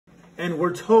And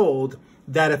we're told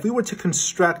that if we were to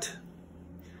construct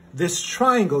this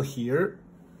triangle here,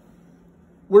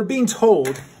 we're being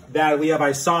told that we have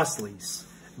isosceles,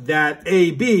 that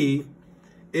AB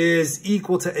is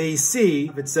equal to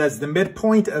AC. It says the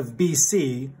midpoint of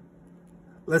BC,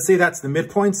 let's say that's the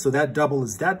midpoint, so that double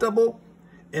is that double,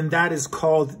 and that is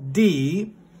called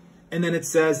D. And then it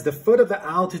says the foot of the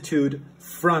altitude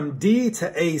from D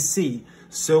to AC.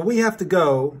 So we have to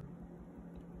go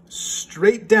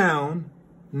straight down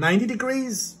 90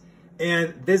 degrees.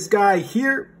 And this guy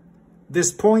here,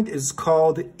 this point is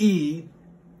called E.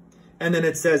 And then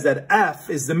it says that F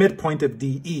is the midpoint of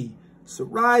DE. So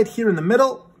right here in the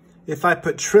middle, if I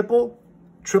put triple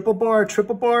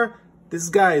bar, this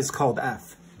guy is called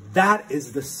F. That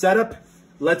is the setup.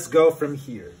 Let's go from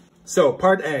here. So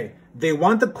part A, they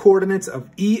want the coordinates of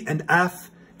E and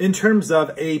F in terms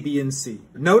of A, B, and C.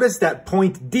 Notice that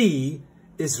point D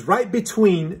is right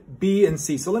between B and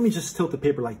C. So let me just tilt the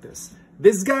paper like this.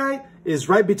 This guy is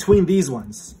right between these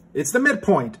ones. It's the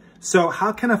midpoint. So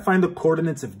how can I find the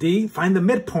coordinates of D? Find the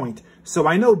midpoint. So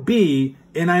I know B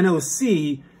and I know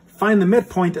C. Find the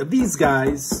midpoint of these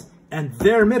guys and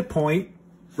their midpoint,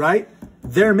 right?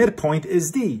 Their midpoint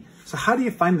is D. So how do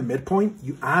you find the midpoint?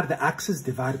 You add the x's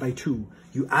divided by 2.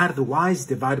 You add the y's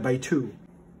divided by 2.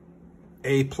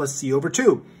 A plus C over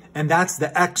 2. And that's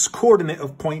the x coordinate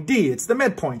of point D. It's the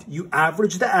midpoint. You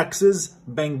average the x's,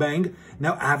 bang, bang.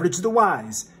 Now average the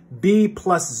y's. B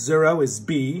plus 0 is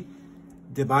B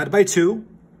divided by 2,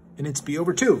 and it's B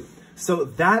over 2. So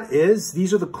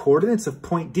these are the coordinates of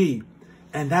point D.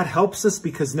 And that helps us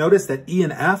because notice that E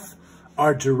and F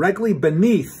are directly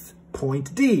beneath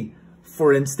point D.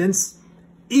 For instance,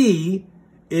 E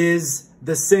is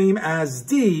the same as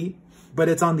D, but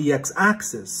it's on the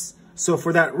x-axis. So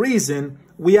for that reason,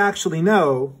 we actually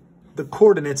know the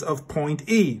coordinates of point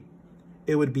E.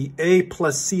 It would be A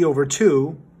plus C over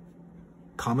 2,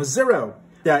 comma 0.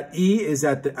 That E is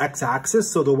at the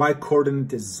x-axis, so the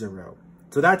y-coordinate is 0.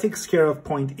 So that takes care of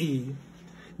point E.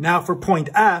 Now for point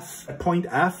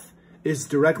F is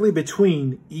directly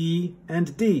between E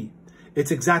and D.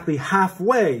 It's exactly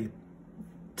halfway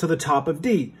to the top of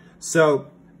D.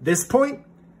 So this point,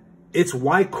 its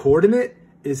y-coordinate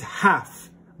is half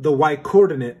the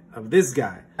y-coordinate of this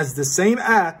guy. It has the same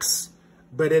x,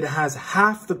 but it has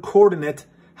half the coordinate,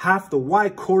 half the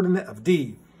y-coordinate of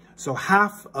D. So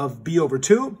half of B over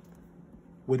 2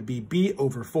 would be B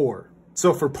over 4.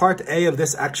 So for part A of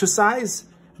this exercise,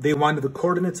 they wanted the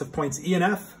coordinates of points E and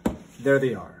F. There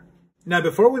they are. Now,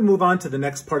 before we move on to the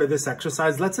next part of this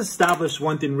exercise, let's establish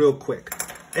one thing real quick.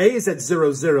 A is at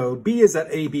 0, 0. B is at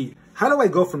AB. How do I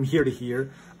go from here to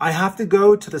here? I have to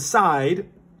go to the side,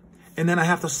 and then I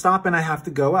have to stop, and I have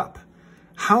to go up.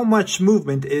 How much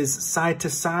movement is side to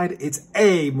side? It's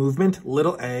A movement,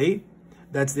 little a.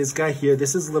 That's this guy here.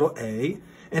 This is little a.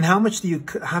 And how much do you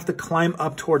have to climb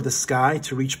up toward the sky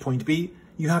to reach point B?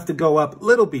 You have to go up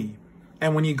little b.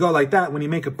 And when you go like that, when you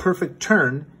make a perfect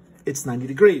turn, it's 90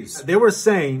 degrees. They were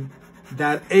saying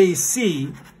that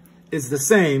AC is the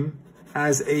same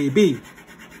as AB.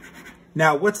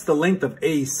 Now, what's the length of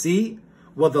AC?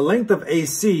 Well, the length of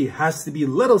AC has to be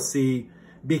little c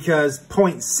because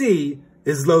point C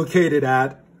is located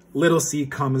at little c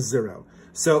comma 0.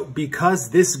 So because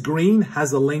this green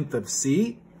has a length of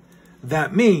c,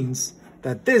 that means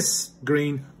that this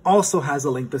green also has a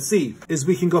length of c.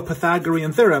 We can go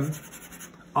Pythagorean theorem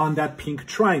on that pink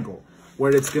triangle,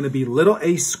 where it's going to be little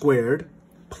a squared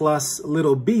plus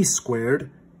little b squared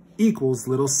equals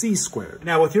little c squared.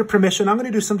 Now, with your permission, I'm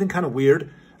going to do something kind of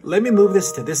weird. Let me move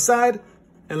this to this side,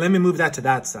 and let me move that to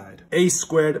that side. A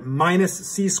squared minus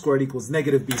c squared equals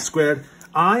negative b squared.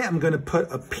 I am going to put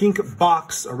a pink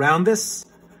box around this.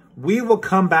 We will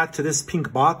come back to this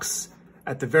pink box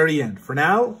at the very end. For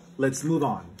now, let's move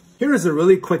on. Here is a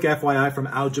really quick FYI from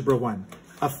Algebra 1.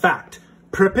 A fact.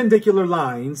 Perpendicular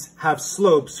lines have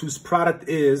slopes whose product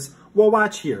is, well,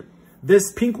 watch here.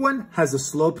 This pink one has a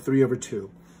slope 3 over 2.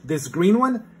 This green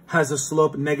one has a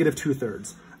slope negative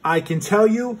 2/3. I can tell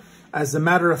you, as a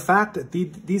matter of fact, that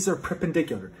these are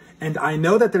perpendicular. And I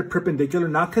know that they're perpendicular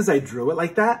not because I drew it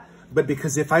like that, but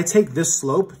because if I take this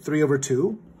slope, 3 over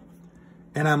 2,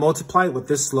 and I multiply it with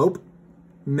this slope,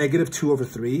 negative 2 over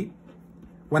 3,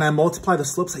 when I multiply the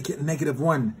slopes, I get negative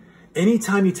 1.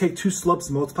 Anytime you take two slopes,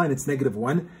 multiply, and it's negative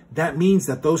 1, that means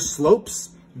that those slopes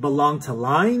belong to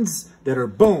lines that are,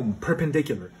 boom,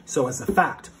 perpendicular. So as a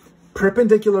fact,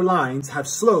 perpendicular lines have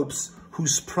slopes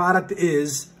whose product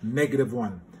is negative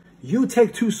 1. You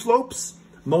take two slopes,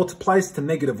 multiplies to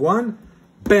negative 1,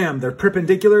 bam, they're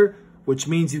perpendicular, which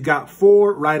means you got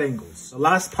 4 right angles. The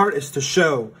last part is to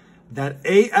show that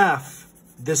AF,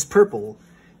 this purple,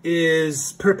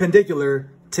 is perpendicular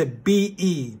to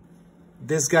BE,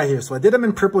 this guy here. So I did them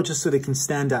in purple just so they can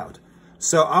stand out.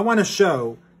 So I want to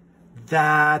show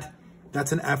that,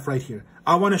 that's an F right here.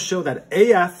 I want to show that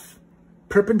AF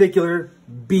perpendicular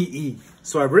BE.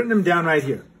 So I've written them down right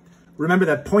here. Remember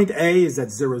that point A is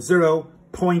at 0, 0.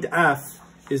 Point F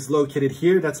is located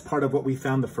here. That's part of what we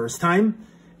found the first time.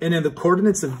 And then the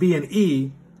coordinates of B and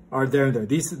E are there and there.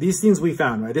 These things we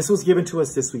found, right? This was given to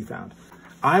us, this we found.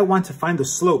 I want to find the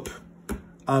slope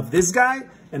of this guy,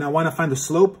 and I want to find the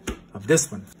slope of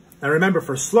this one. Now remember,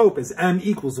 for slope is m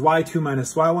equals y2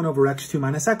 minus y1 over x2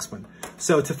 minus x1.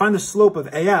 So to find the slope of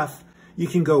AF, you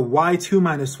can go y2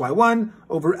 minus y1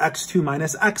 over x2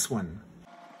 minus x1.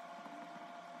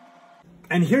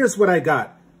 And here's what I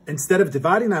got. Instead of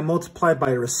dividing, I multiplied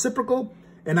by a reciprocal,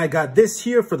 and I got this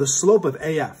here for the slope of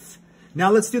AF. Now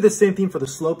let's do the same thing for the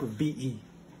slope of BE.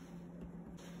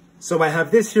 So I have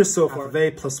this here so far, of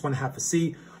A plus 1/2 of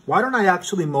C. Why don't I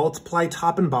actually multiply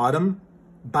top and bottom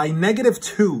by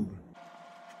 -2?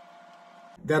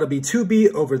 That'll be 2B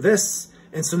over this.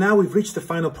 And so now we've reached the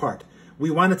final part. We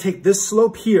want to take this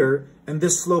slope here and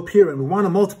this slope here, and we want to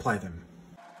multiply them.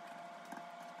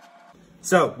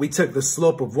 So we took the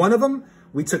slope of one of them,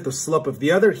 we took the slope of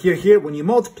the other. Here, when you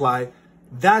multiply,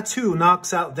 that 2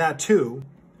 knocks out that 2.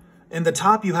 In the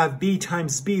top, you have B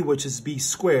times B, which is B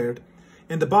squared.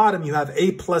 In the bottom, you have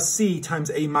A plus C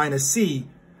times A minus C,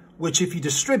 which if you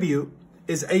distribute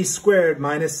is A squared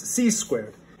minus C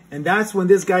squared. And that's when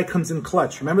this guy comes in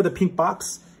clutch. Remember the pink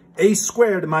box? A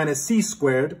squared minus C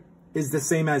squared is the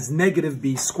same as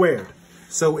 -B squared.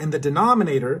 So in the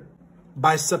denominator,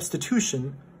 by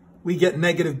substitution, we get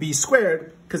 -B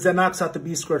squared because that knocks out the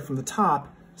B squared from the top.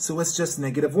 So it's just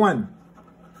 -1.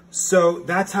 So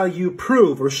that's how you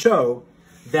prove or show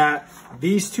that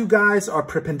these two guys are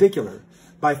perpendicular,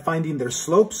 by finding their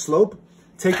slope,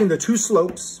 taking the two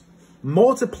slopes,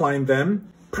 multiplying them.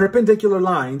 Perpendicular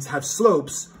lines have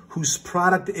slopes whose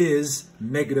product is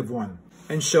 -1,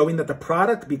 and showing that the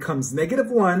product becomes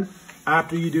 -1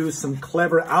 after you do some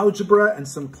clever algebra and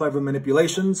some clever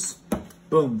manipulations.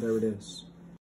 Boom, there it is.